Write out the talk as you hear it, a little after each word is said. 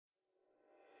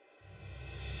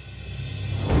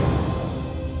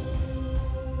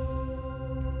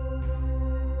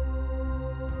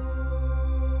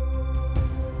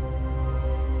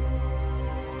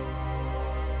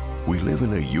live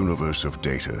in a universe of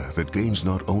data that gains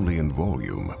not only in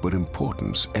volume, but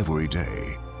importance every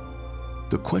day.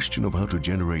 The question of how to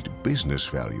generate business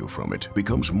value from it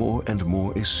becomes more and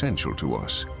more essential to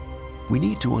us. We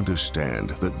need to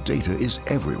understand that data is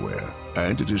everywhere,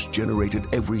 and it is generated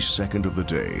every second of the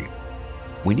day.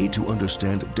 We need to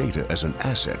understand data as an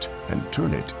asset and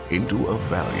turn it into a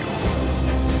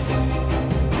value.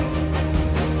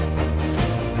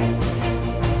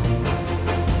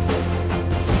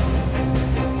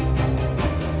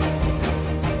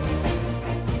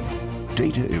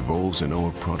 Data evolves in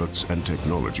our products and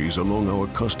technologies along our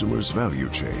customers' value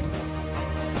chain.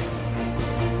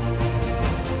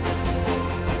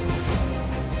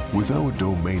 With our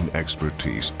domain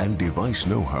expertise and device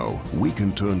know-how, we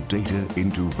can turn data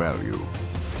into value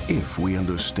if we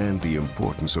understand the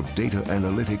importance of data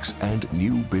analytics and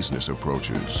new business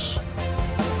approaches.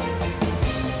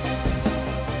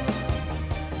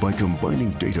 By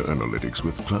combining data analytics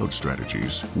with cloud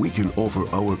strategies, we can offer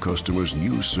our customers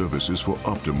new services for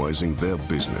optimizing their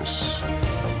business.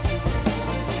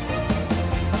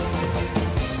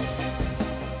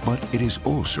 But it is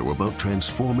also about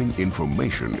transforming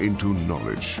information into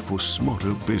knowledge for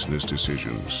smarter business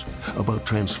decisions, about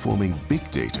transforming big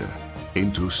data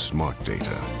into smart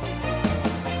data.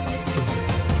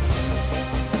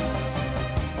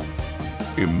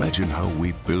 Imagine how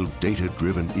we build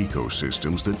data-driven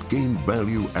ecosystems that gain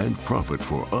value and profit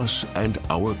for us and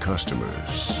our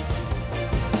customers.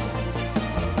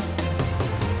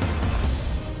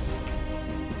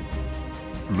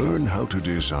 Learn how to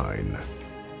design,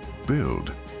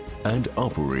 build, and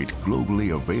operate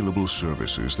globally available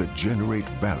services that generate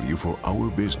value for our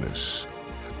business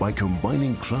by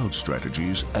combining cloud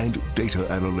strategies and data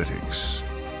analytics.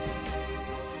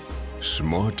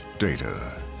 Smart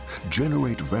data.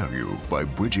 Generate value by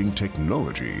bridging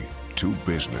technology to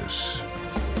business.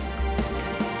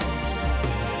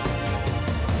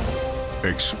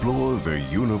 Explore the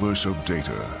universe of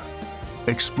data.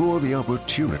 Explore the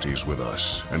opportunities with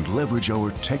us and leverage our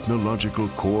technological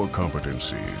core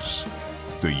competencies.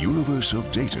 The universe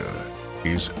of data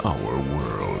is our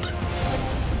world.